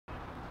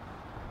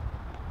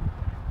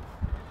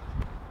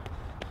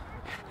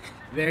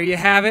There you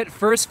have it.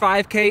 First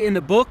 5K in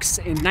the books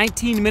in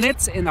 19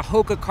 minutes in the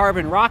Hoka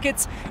Carbon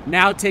Rockets.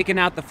 Now taking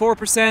out the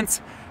 4%.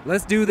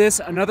 Let's do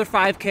this. Another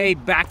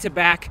 5K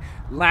back-to-back,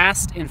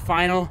 last and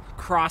final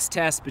cross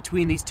test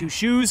between these two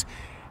shoes.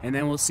 And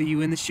then we'll see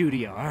you in the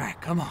studio. All right,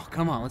 come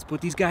on. Let's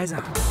put these guys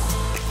on.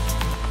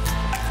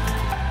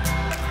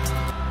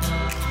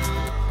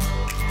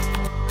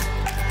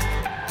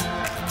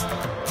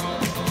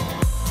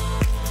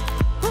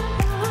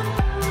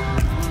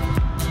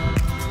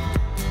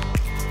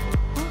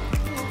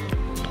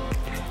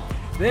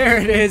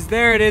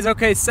 There it is.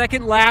 Okay,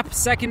 second lap,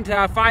 second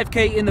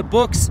 5K in the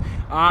books.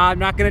 I'm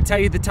not gonna tell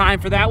you the time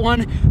for that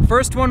one.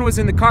 First one was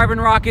in the Carbon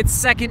Rocket,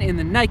 second in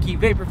the Nike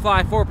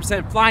Vaporfly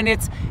 4%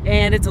 Flyknit,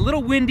 and it's a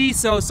little windy,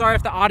 so sorry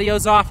if the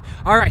audio's off.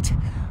 All right,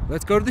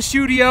 let's go to the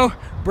studio,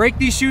 break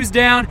these shoes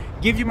down,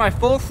 give you my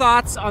full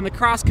thoughts on the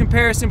cross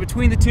comparison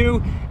between the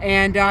two,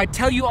 and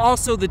tell you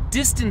also the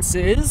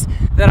distances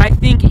that I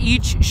think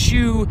each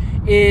shoe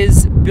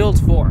is built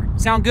for.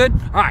 Sound good?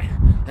 All right,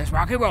 let's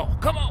rock and roll.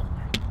 Come on.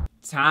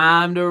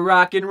 Time to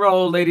rock and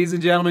roll, ladies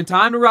and gentlemen.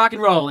 Time to rock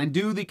and roll and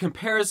do the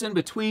comparison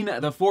between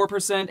the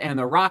 4% and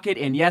the Rocket.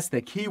 And yes,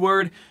 the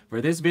keyword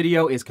for this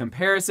video is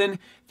comparison.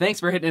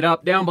 Thanks for hitting it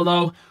up down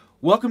below.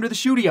 Welcome to the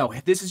studio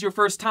if this is your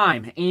first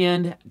time.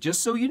 And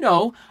just so you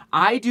know,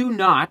 I do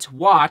not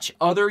watch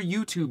other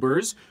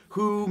YouTubers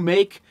who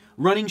make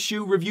running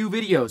shoe review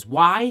videos.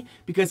 Why?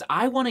 Because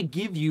I want to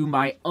give you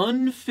my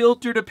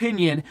unfiltered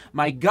opinion,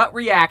 my gut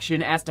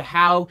reaction as to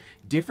how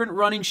different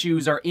running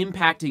shoes are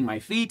impacting my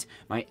feet,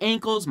 my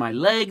ankles, my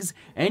legs,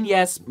 and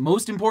yes,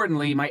 most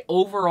importantly, my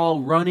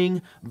overall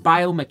running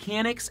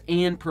biomechanics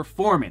and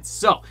performance.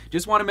 So,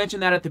 just want to mention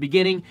that at the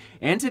beginning.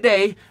 And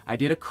today, I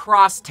did a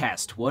cross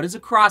test. What is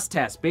a cross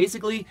test?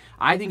 Basically,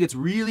 I think it's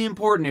really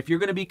important if you're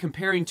going to be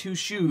comparing two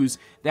shoes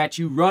that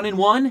you run in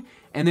one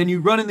and then you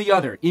run in the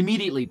other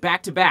immediately,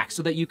 back to back,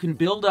 so that you can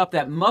build up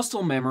that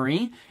muscle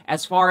memory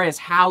as far as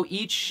how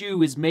each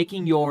shoe is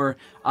making your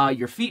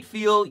feet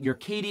feel, your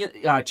cadence,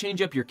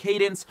 change up your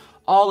cadence,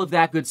 all of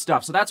that good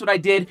stuff. So that's what I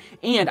did,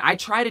 and I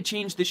try to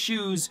change the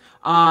shoes.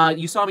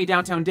 You saw me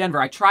downtown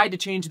Denver. I tried to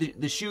change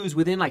the shoes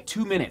within like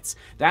 2 minutes.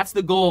 That's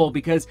the goal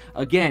because,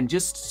 again,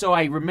 just so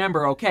I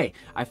remember, okay,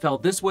 I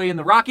felt this way in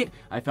the Rocket,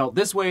 I felt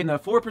this way in the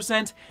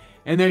 4%,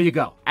 and there you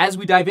go. As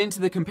we dive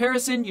into the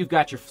comparison, you've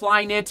got your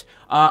Flyknit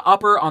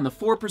upper on the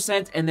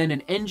 4% and then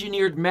an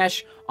engineered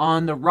mesh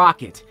on the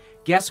Rocket.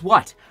 Guess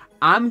what?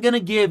 I'm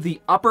gonna give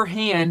the upper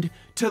hand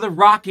to the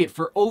Rocket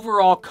for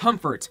overall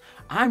comfort.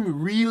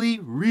 I'm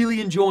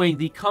really enjoying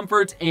the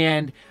comfort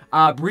and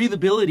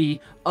breathability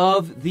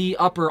of the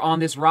upper on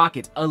this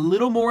Rocket, a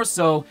little more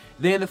so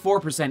than the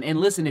 4%. And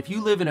listen, if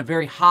you live in a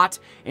very hot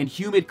and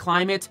humid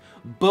climate,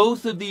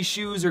 both of these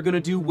shoes are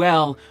gonna do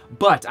well,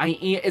 but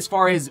as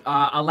far as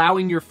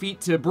allowing your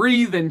feet to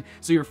breathe and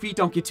so your feet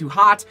don't get too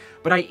hot,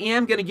 but I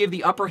am gonna give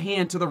the upper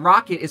hand to the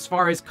Rocket as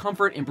far as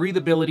comfort and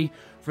breathability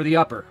for the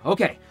upper.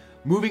 Okay,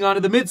 moving on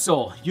to the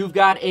midsole. You've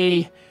got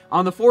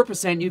on the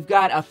 4%, you've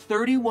got a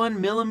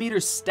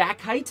 31mm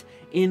stack height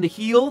in the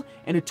heel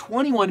and a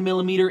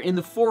 21mm in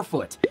the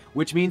forefoot,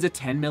 which means a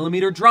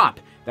 10mm drop.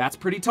 That's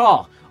pretty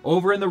tall.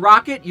 Over in the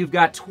Rocket, you've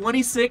got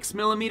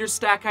 26mm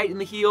stack height in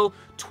the heel,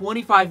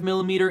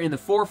 25mm in the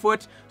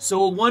forefoot,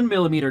 so a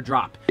 1mm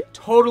drop.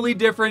 Totally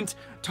different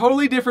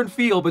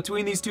feel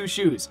between these two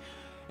shoes.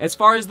 As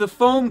far as the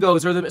foam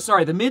goes, or the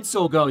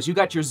midsole goes, you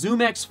got your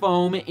ZoomX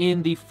foam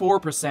in the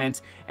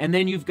 4%, and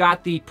then you've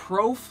got the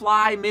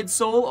ProFly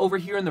midsole over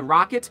here in the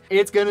Rocket.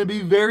 It's gonna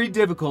be very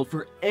difficult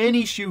for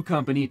any shoe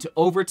company to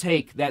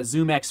overtake that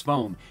ZoomX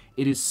foam.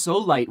 It is so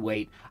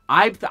lightweight.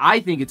 I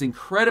think it's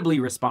incredibly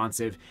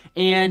responsive,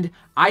 and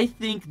I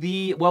think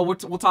we'll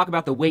talk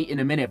about the weight in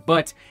a minute,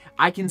 but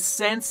I can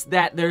sense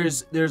that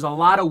there's a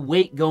lot of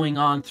weight going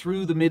on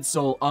through the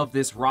midsole of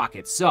this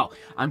Rocket. So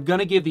I'm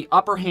gonna give the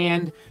upper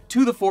hand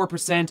to the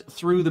 4%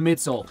 through the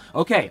midsole.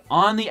 Okay,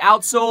 on the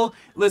outsole,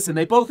 listen,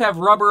 they both have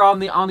rubber on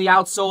the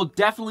outsole.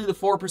 Definitely the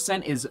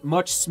 4% is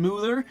much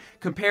smoother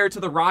compared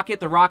to the Rocket.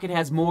 The Rocket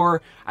has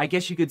more, I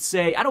guess you could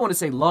say, I don't want to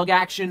say lug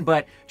action,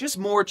 but just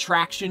more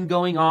traction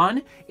going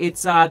on.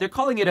 It's they're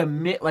calling it a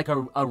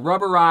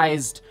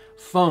rubberized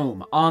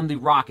foam on the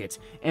Rocket,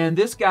 and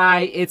this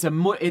guy,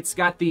 it's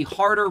got the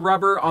harder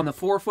rubber on the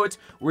forefoot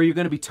where you're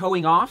going to be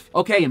toeing off.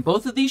 Okay, and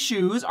both of these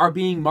shoes are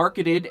being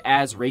marketed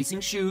as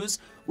racing shoes,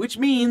 which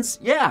means,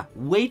 yeah,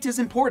 weight is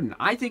important.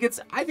 I think it's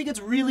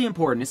really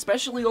important,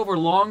 especially over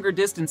longer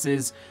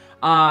distances.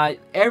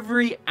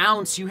 Every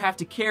ounce you have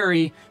to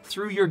carry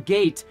through your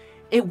gait,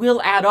 it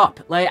will add up.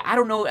 Like, I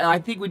don't know, I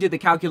think we did the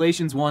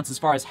calculations once as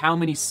far as how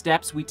many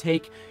steps we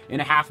take in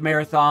a half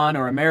marathon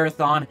or a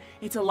marathon.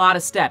 It's a lot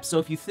of steps. So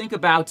if you think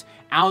about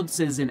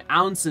ounces and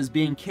ounces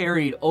being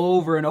carried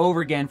over and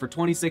over again for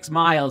 26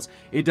 miles,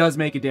 it does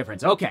make a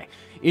difference. Okay,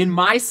 in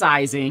my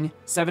sizing,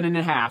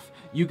 7.5,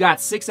 You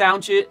got 6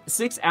 ounces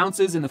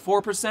in the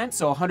 4%,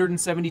 so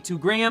 172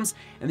 grams,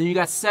 and then you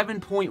got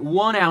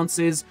 7.1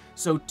 ounces,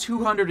 so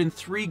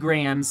 203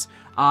 grams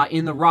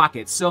in the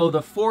Rocket. So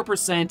the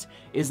 4%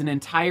 is an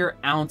entire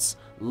ounce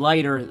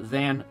lighter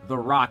than the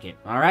Rocket.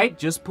 All right,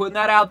 just putting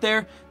that out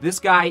there. This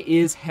guy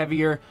is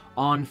heavier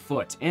on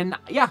foot, and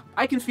yeah,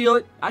 I can feel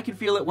it. I can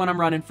feel it when I'm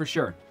running for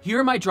sure. Here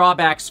are my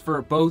drawbacks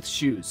for both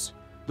shoes.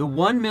 The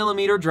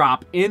 1mm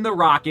drop in the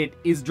Rocket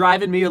is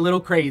driving me a little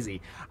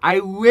crazy. I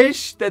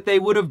wish that they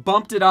would have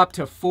bumped it up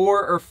to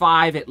 4 or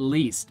 5 at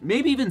least,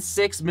 maybe even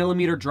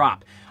 6mm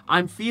drop.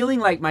 I'm feeling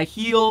like my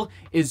heel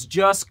is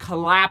just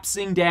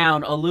collapsing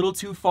down a little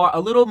too far, a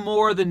little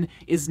more than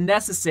is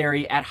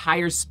necessary at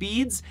higher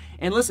speeds.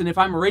 And listen, if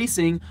I'm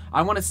racing,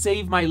 I want to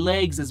save my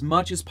legs as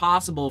much as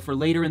possible for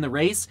later in the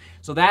race.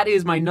 So that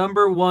is my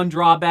 #1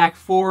 drawback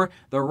for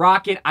the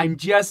Rocket. I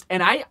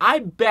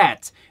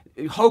bet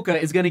Hoka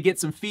is going to get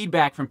some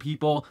feedback from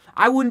people.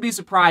 I wouldn't be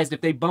surprised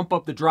if they bump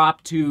up the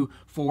drop to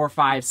 4,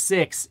 5,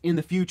 6 in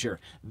the future.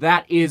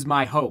 That is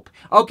my hope.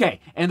 Okay,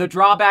 and the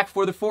drawback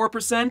for the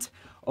 4%?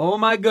 Oh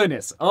my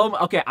goodness.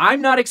 Okay, I'm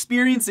not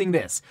experiencing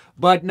this,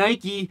 but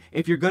Nike,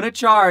 if you're going to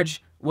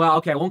charge, well,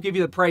 okay, I won't give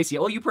you the price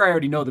yet. Well, you probably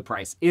already know the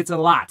price. It's a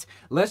lot.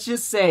 Let's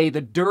just say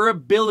the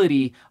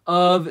durability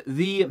of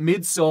the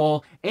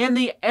midsole and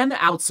the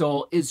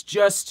outsole is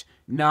just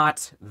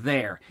not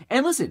there.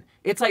 And listen,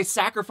 it's like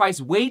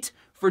sacrifice weight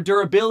for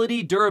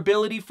durability,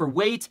 durability for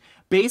weight.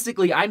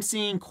 Basically, I'm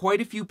seeing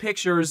quite a few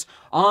pictures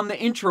on the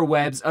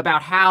intrawebs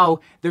about how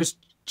there's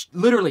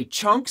literally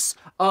chunks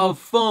of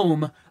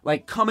foam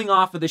like coming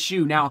off of the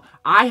shoe. Now,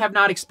 I have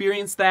not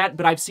experienced that,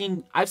 but I've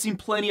seen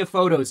plenty of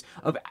photos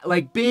of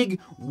like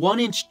big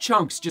 1-inch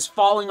chunks just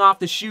falling off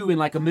the shoe in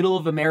like the middle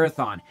of a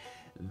marathon.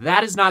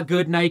 That is not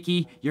good,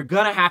 Nike. You're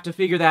gonna have to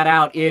figure that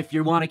out if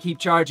you want to keep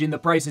charging the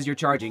prices you're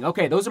charging.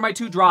 Okay, those are my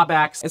 2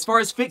 drawbacks. As far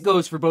as fit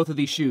goes for both of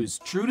these shoes,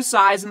 true to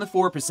size in the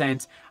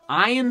 4%,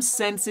 I am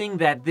sensing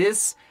that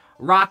this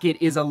Rocket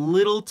is a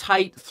little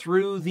tight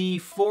through the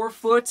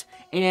forefoot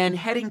and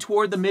heading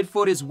toward the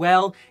midfoot as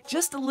well.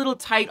 Just a little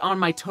tight on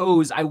my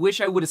toes. I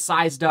wish I would have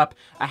sized up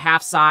a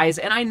half size.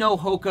 And I know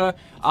Hoka,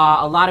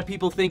 a lot of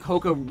people think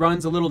Hoka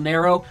runs a little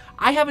narrow.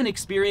 I haven't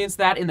experienced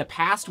that in the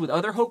past with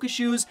other Hoka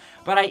shoes,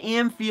 but I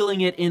am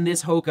feeling it in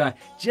this Hoka.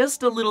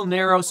 Just a little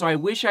narrow, so I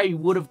wish I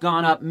would have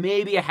gone up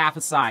maybe a half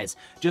a size.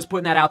 Just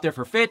putting that out there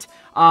for fit.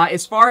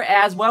 As far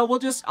as, well,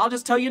 I'll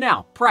just tell you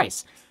now.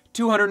 Price,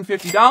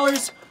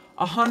 $250.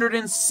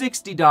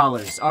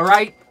 $160, all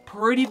right?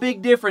 Pretty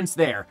big difference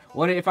there.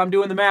 What if I'm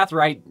doing the math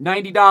right?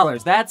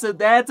 $90. That's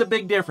a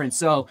big difference.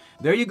 So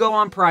there you go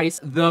on price.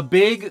 The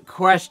big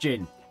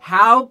question,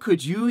 how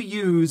could you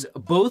use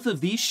both of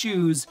these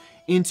shoes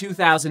in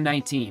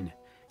 2019?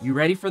 You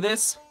ready for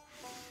this?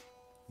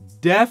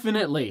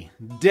 Definitely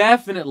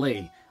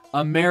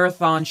a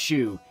marathon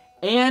shoe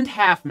and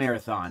half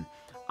marathon.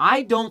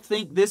 I don't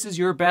think this is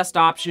your best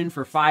option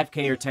for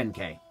 5K or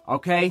 10K,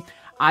 okay?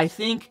 I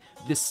think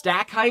the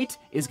stack height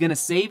is going to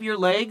save your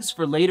legs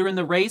for later in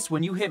the race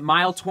when you hit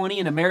mile 20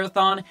 in a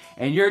marathon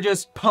and you're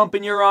just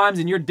pumping your arms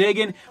and you're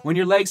digging when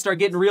your legs start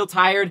getting real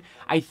tired.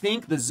 I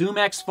think the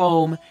ZoomX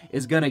foam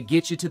is going to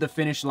get you to the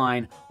finish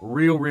line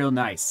real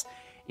nice.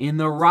 In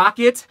the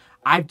Rocket,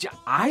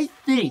 I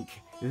think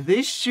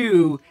this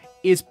shoe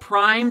is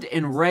primed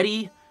and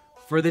ready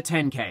for the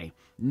 10K.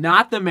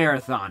 Not the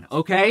marathon,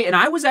 okay? And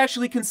I was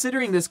actually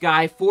considering this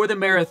guy for the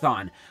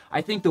marathon.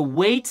 I think the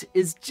weight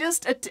is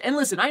just and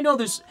listen, I know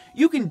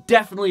you can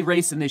definitely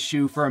race in this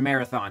shoe for a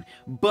marathon,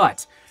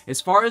 but as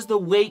far as the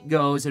weight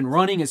goes and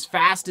running as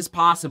fast as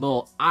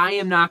possible, I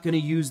am not going to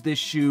use this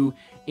shoe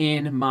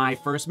in my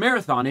first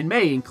marathon in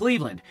May in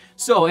Cleveland.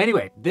 So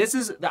anyway,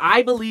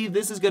 I believe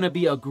this is going to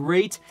be a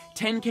great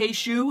 10K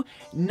shoe,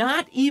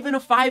 not even a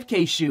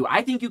 5K shoe.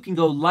 I think you can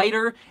go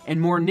lighter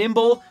and more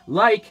nimble,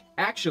 like,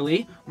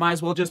 actually, might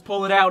as well just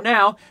pull it out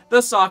now, the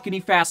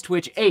Saucony Fast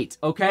Twitch 8,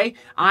 okay?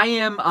 I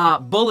am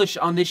bullish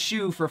on this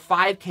shoe for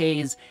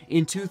 5Ks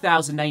in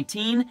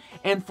 2019,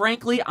 and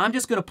frankly, I'm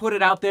just going to put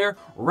it out there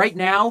right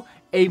now.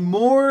 A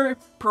more,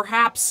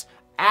 perhaps,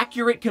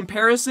 accurate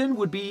comparison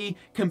would be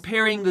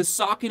comparing the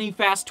Saucony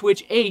Fast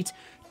Twitch 8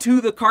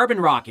 to the Carbon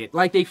Rocket.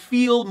 Like, they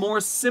feel more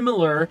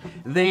similar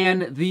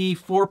than the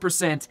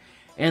 4%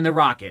 and the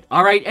Rocket.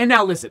 All right, and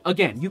now listen,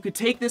 again, you could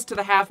take this to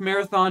the half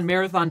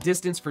marathon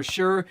distance for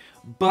sure,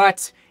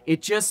 but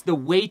the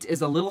weight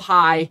is a little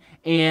high,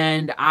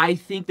 and I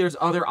think there's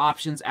other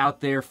options out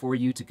there for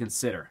you to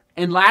consider.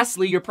 And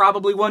lastly, you're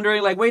probably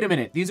wondering, like, wait a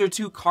minute, these are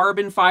 2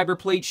 carbon fiber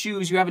plate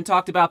shoes. You haven't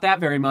talked about that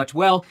very much.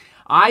 Well,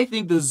 I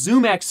think the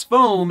ZoomX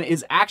foam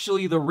is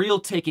actually the real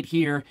ticket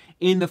here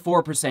in the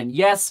 4%.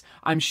 Yes,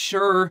 I'm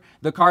sure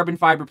the carbon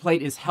fiber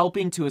plate is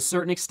helping to a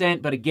certain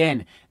extent, but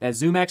again, that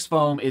ZoomX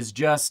foam is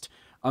just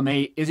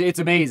It's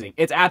amazing.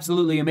 It's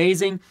absolutely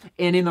amazing.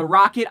 And in the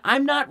Rocket,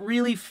 I'm not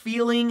really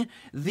feeling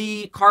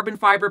the carbon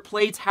fiber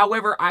plates.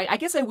 However, I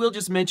guess I will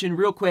just mention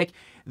real quick,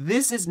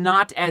 this is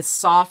not as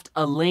soft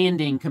a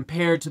landing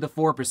compared to the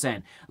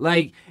 4%.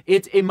 Like,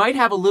 it might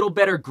have a little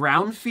better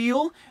ground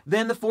feel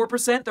than the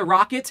 4%, the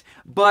Rocket,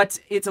 but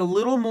it's a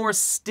little more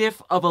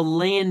stiff of a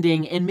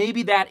landing, and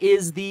maybe that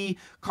is the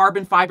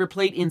carbon fiber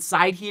plate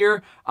inside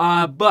here.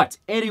 But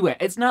anyway,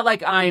 it's not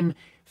like I'm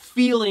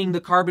feeling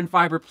the carbon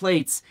fiber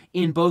plates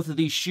in both of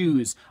these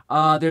shoes.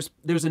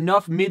 There's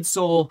enough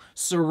midsole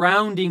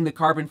surrounding the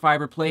carbon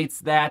fiber plates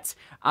that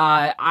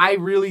I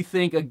really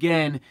think,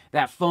 again,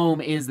 that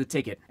foam is the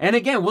ticket. And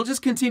again, we'll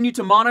just continue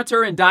to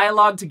monitor and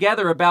dialogue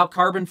together about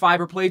carbon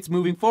fiber plates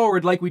moving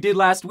forward like we did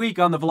last week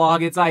on the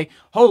vlog. It's like,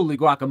 holy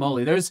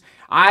guacamole.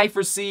 I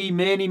foresee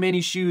many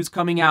shoes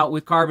coming out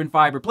with carbon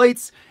fiber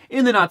plates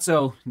in the not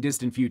so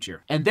distant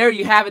future. And there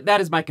you have it.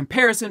 That is my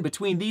comparison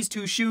between these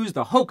two shoes,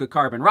 the Hoka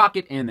Carbon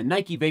Rocket and the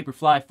Nike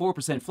Vaporfly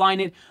 4%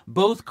 Flyknit,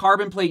 both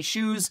carbon plate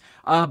shoes.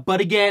 But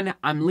again,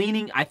 I'm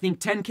leaning, I think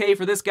 10K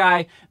for this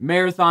guy,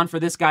 marathon for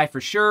this guy for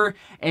sure.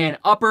 And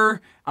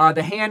the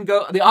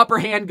upper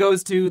hand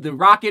goes to the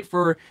Rocket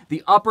for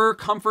the upper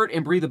comfort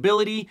and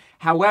breathability.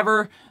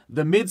 However,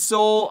 the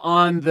midsole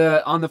on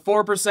the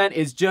 4%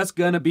 is just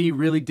gonna be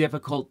really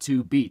difficult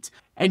to beat.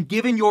 And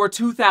given your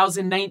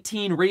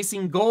 2019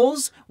 racing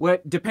goals,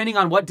 depending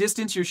on what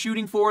distance you're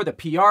shooting for, the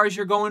PRs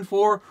you're going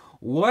for,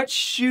 what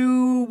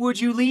shoe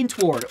would you lean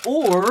toward?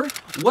 Or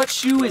what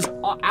shoe is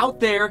out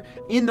there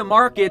in the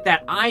market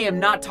that I am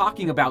not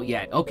talking about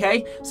yet,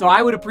 okay? So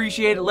I would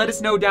appreciate it. Let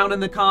us know down in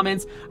the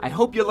comments. I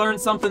hope you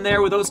learned something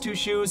there with those two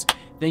shoes.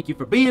 Thank you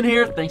for being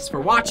here. Thanks for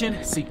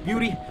watching. Seek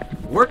beauty,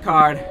 work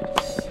hard,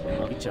 and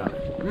love each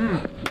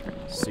other.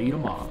 See you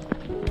tomorrow.